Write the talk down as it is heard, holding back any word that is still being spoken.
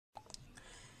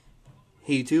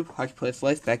Hey YouTube, HockeyPlaya for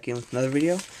Life, back in with another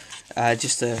video.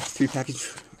 Just a 3-package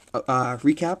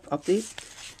recap update.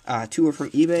 2 are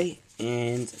from eBay,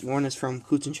 and 1 is from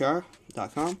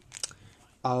HockeyPlaya20.com.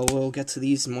 We'll get to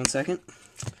these in 1 second.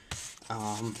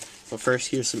 But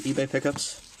first, here's some eBay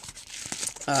pickups.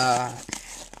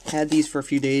 Had these for a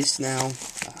few days now,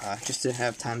 just didn't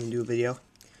have time to do a video.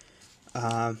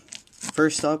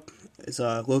 First up is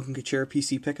a Logan Couture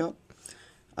PC pickup.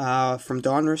 From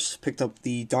Donruss, picked up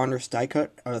the Donruss die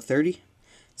cut out of 30.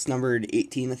 It's numbered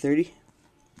 18 to 30.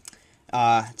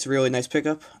 It's a really nice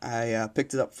pickup. I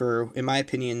picked it up for, in my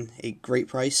opinion, a great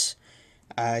price.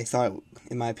 I thought,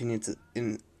 in my opinion,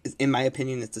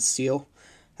 it's a steal.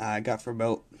 I got for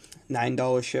about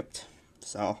 $9 shipped,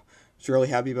 so I was really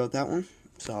happy about that one.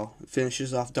 So it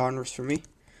finishes off Donruss for me.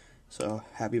 So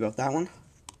happy about that one.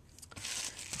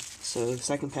 So the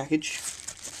second package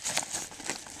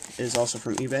is also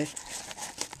from eBay.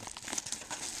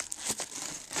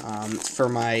 It's for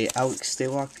my Alex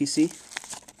Staylock PC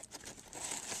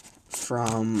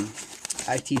from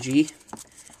ITG.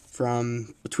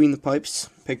 From Between the Pipes,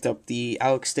 picked up the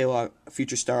Alex Staylock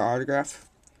Future Star autograph.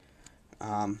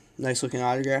 Nice looking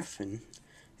autograph, and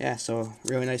yeah, so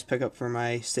really nice pickup for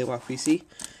my Staylock PC.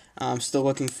 I'm still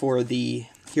looking for the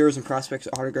Heroes and Prospects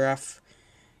autograph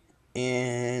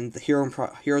and the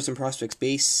Heroes and Prospects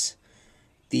base,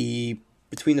 the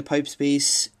Between the Pipes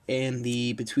base, and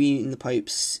the Between the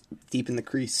Pipes Deep in the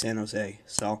Crease San Jose.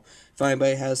 So if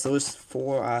anybody has those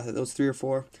 3 or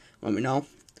 4, let me know.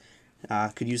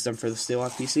 Could use them for the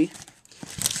Staylock PC.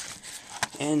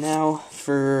 And now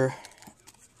for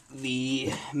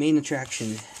the main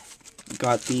attraction.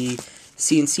 Got the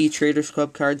CNC Traders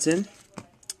Club cards in.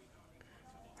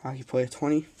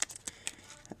 HockeyPlaya20.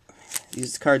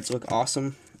 These cards look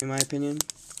awesome, in my opinion.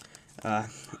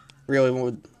 Really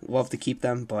would love to keep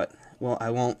them, but, well, I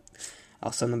won't.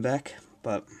 I'll send them back,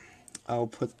 but I'll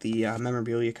put the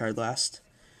memorabilia card last.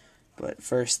 But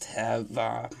first, have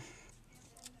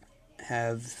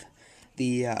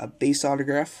the base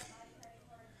autograph.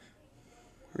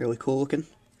 Really cool looking.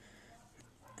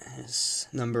 It's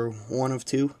number 1 of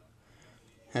 2.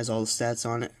 Has all the stats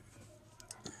on it.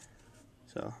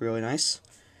 So, really nice.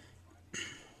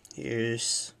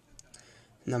 Here's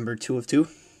number 2 of 2.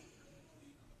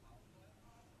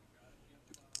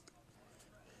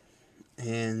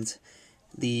 And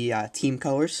the team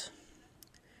colors.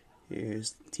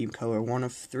 Here's team color 1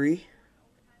 of 3.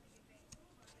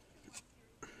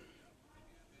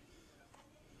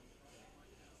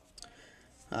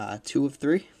 Two of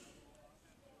 3.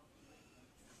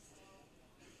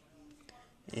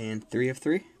 And 3 of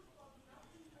 3.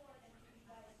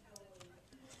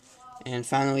 And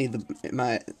finally,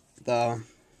 the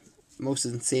most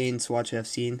insane swatch I've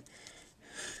seen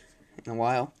in a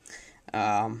while.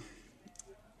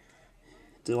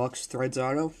 Deluxe Threads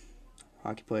Auto,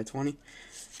 HockeyPlaya20.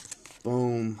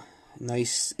 Boom.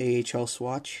 Nice AHL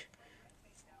swatch.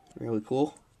 Really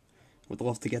cool. Would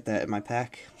love to get that in my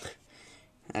pack.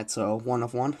 That's a 1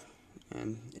 of 1.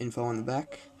 And info on the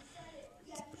back.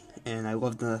 And I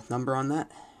love the number on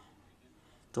that.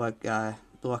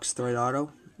 Deluxe Thread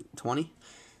Auto 20.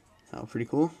 So pretty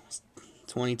cool.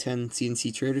 2010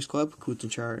 CNC Traders Club,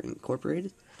 Kutenchar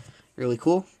Incorporated. Really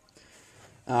cool.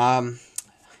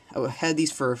 I had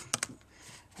these for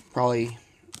probably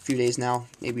a few days now,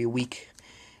 maybe a week.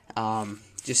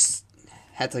 Just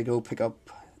had to go pick up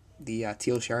the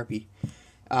teal Sharpie.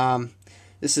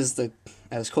 This is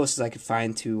as close as I could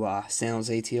find to San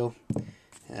Jose teal,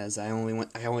 as I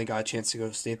only got a chance to go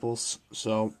to Staples,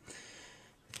 so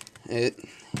it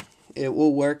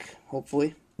will work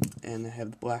hopefully, and I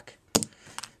have the black.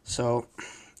 So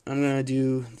I'm gonna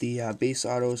do the base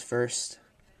autos first,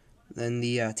 then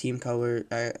the team colors,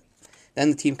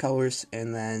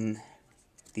 and then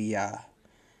the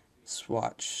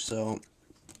swatch. So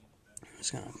I'm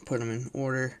just gonna put them in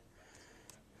order.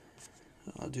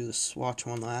 I'll do the swatch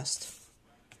one last.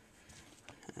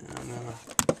 And I'm gonna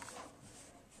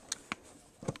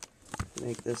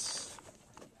make this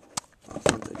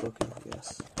authentic looking, I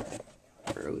guess,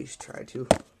 or at least try to.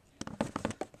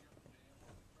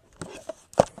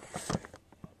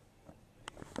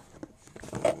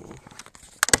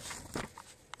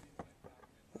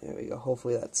 There we go.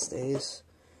 Hopefully that stays.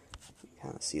 You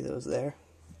kind of see those there.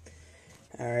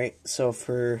 Alright, so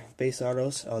for base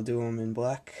autos, I'll do them in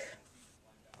black.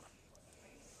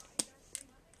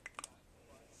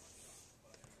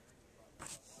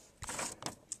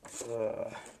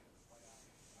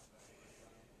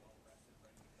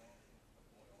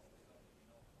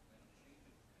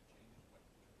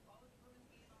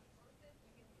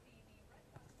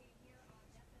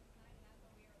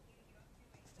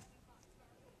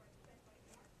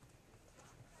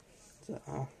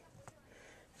 So,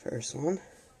 first one.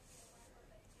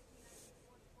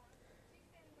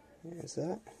 There's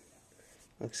that.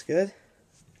 Looks good.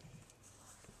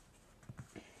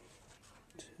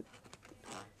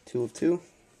 Two of two.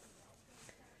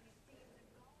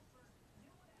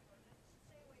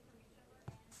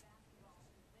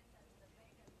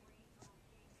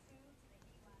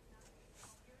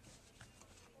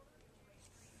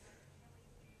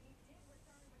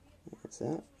 There's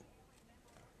that.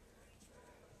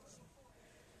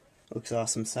 Looks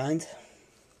awesome signed.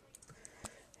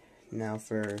 Now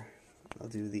I'll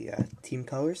do the team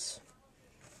colors.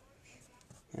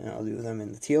 And I'll do them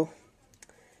in the teal.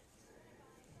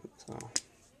 So,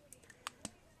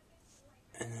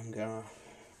 and I'm gonna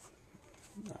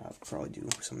probably do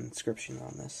some inscription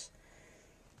on this.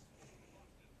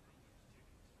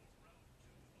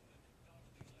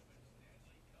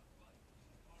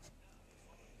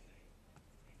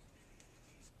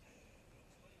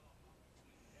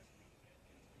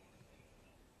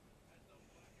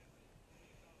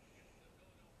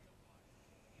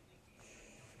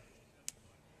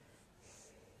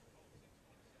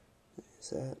 Is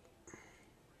that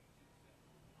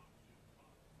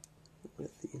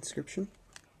with the inscription?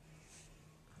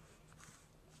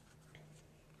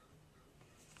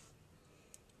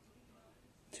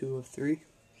 Two of three.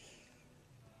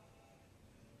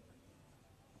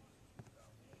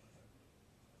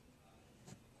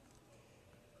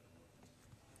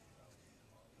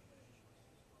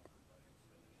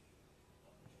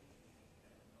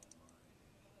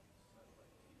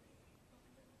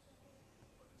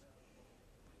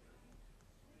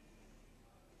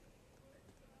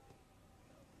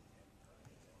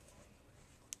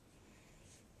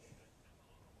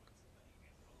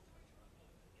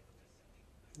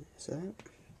 Is that?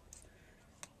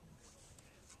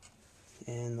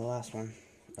 And the last one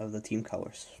of the team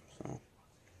colors.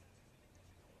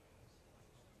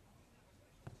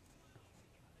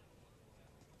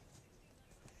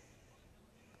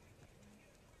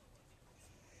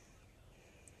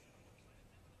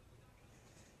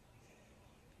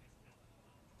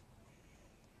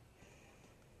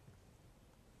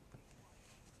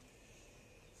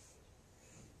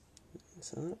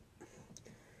 So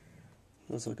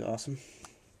those look awesome.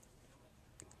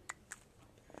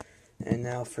 And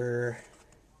now for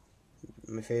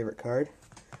my favorite card.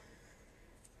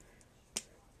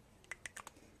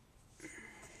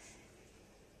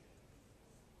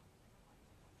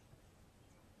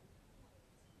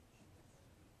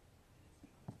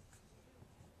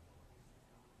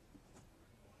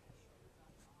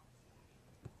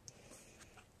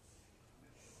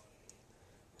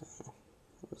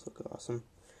 Those look awesome.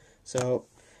 So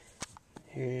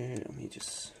here, let me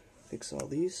just fix all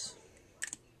these.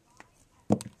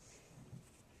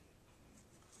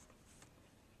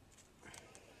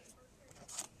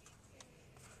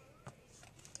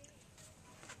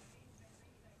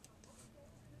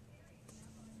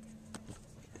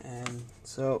 And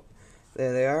so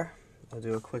there they are. I'll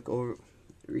do a quick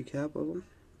recap of them.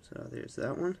 So there's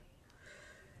that one.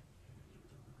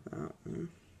 That one.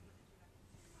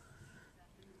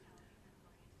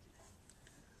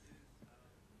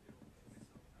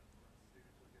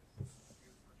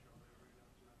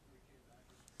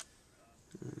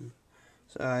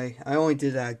 So I only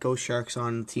did Ghost Sharks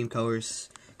on team colors.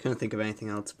 Couldn't think of anything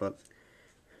else, but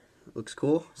it looks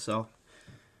cool. So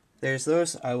there's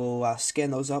those. I will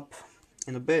scan those up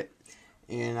in a bit,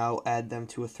 and I'll add them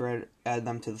to a thread. Add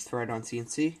them to the thread on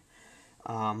CNC.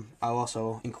 I'll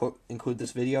also include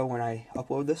this video when I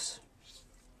upload this.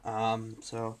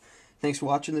 So thanks for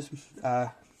watching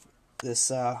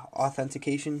this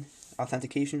authentication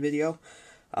video,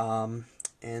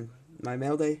 and my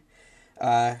mail day.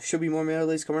 Should be more mail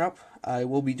days coming up. I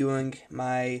will be doing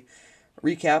my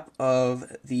recap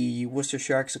of the Worcester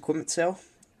Sharks equipment sale.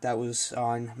 That was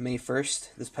on May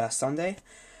 1st, this past Sunday.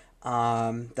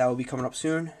 That will be coming up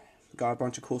soon. Got a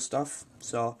bunch of cool stuff,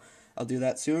 so I'll do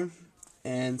that soon.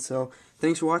 And so,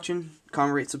 thanks for watching.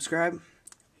 Comment, rate, subscribe,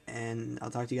 and I'll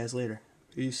talk to you guys later.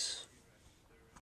 Peace.